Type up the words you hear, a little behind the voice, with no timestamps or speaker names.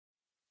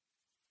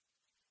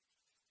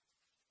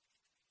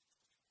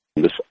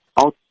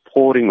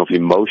outpouring of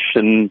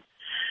emotion,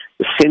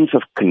 the sense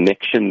of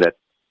connection that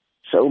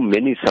so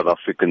many South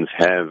Africans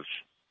have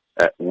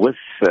with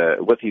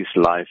his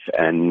life,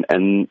 and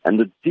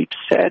the deep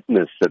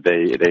sadness that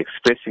they're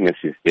expressing as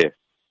his death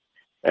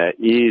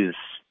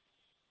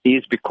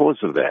is because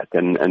of that.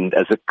 And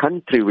as a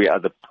country, we are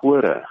the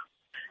poorer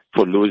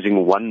for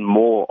losing one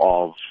more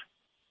of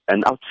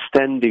an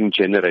outstanding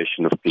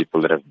generation of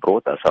people that have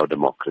brought us our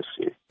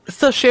democracy.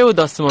 Sir, share with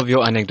us some of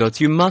your anecdotes.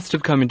 You must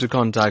have come into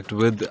contact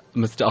with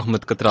Mr.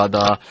 Ahmed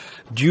Kathrada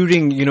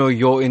during,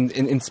 your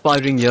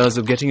inspiring years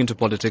of getting into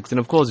politics, and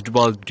of course,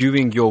 while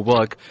doing your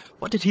work.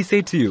 What did he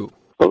say to you?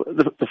 Well,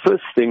 the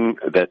first thing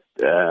that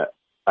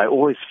I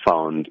always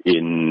found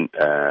in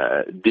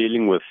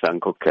dealing with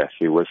Uncle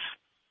Kathy was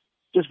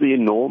just the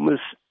enormous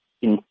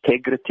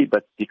integrity,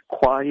 but the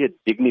quiet,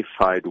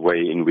 dignified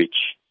way in which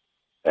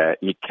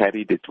he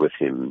carried it with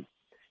him.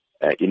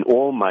 In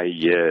all my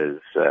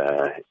years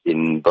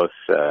in both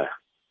the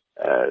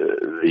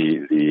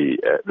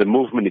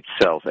movement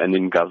itself and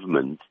in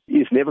government,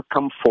 he's never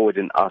come forward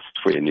and asked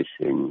for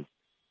anything.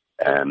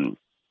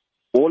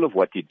 All of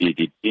what he did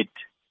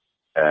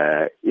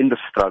in the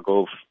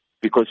struggle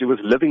because he was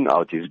living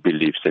out his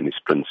beliefs and his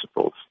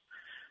principles.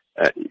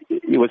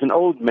 He was an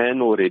old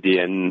man already,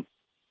 and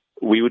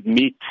we would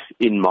meet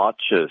in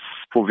marches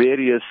for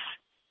various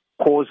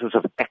causes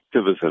of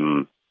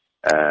activism,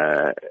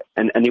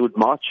 and he would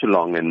march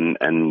along,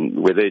 and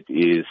whether it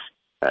is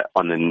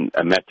on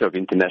a matter of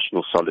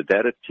international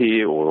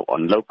solidarity or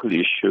on local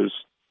issues,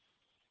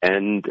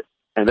 and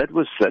that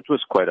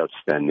was quite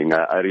outstanding.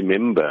 I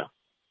remember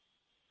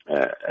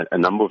a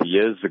number of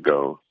years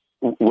ago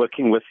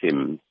working with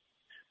him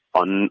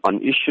on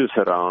issues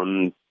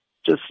around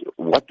just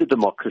what the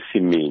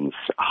democracy means,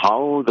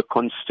 how the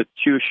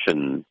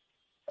Constitution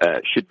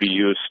should be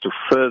used to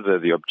further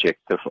the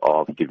objective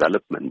of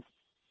development.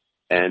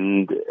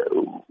 And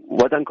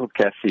what Uncle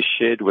Kathy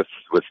shared with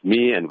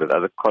me and with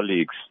other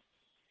colleagues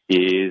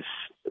is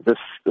this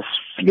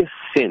fierce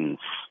sense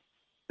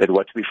that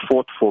what we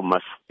fought for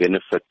must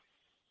benefit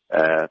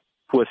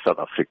poor South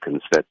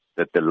Africans, that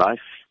the life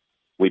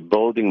we're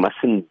building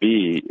mustn't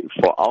be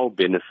for our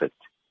benefit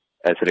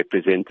as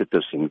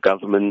representatives in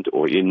government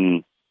or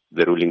in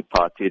the ruling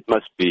party. It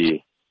must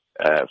be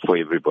for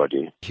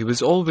everybody. He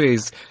was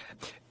always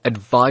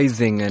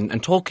advising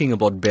and talking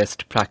about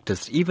best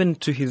practice, even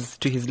to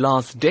his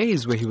last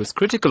days, where he was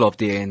critical of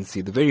the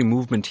ANC, the very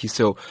movement he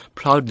so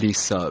proudly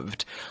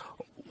served.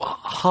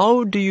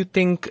 How do you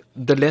think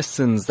the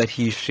lessons that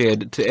he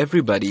shared to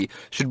everybody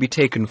should be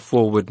taken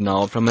forward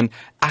now from an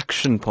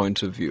action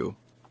point of view?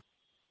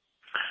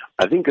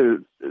 I think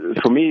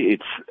for me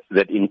it's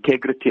that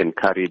integrity and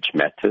courage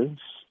matters,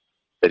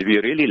 that if you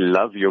really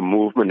love your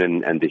movement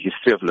and the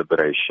history of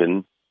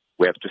liberation,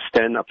 we have to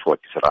stand up for what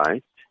is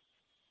right.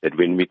 That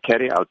when we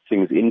carry out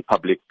things in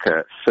public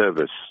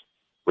service,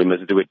 we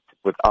must do it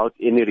without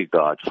any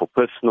regard for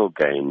personal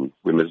gain.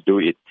 We must do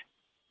it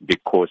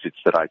because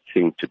it's the right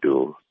thing to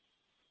do.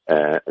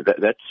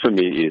 That for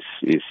me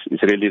is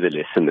really the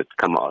lesson that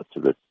come out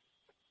of it.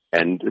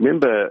 And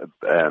remember,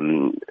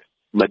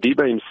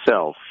 Madiba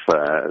himself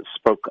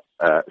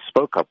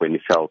spoke up when he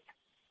felt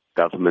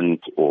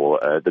government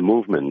or the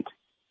movement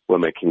were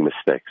making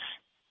mistakes.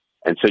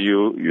 And so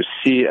you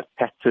see a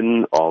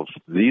pattern of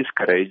these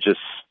courageous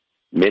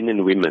men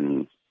and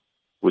women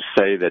who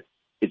say that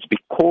it's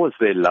because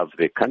they love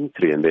their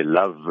country and they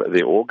love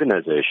their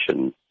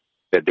organization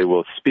that they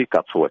will speak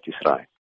up for what is right.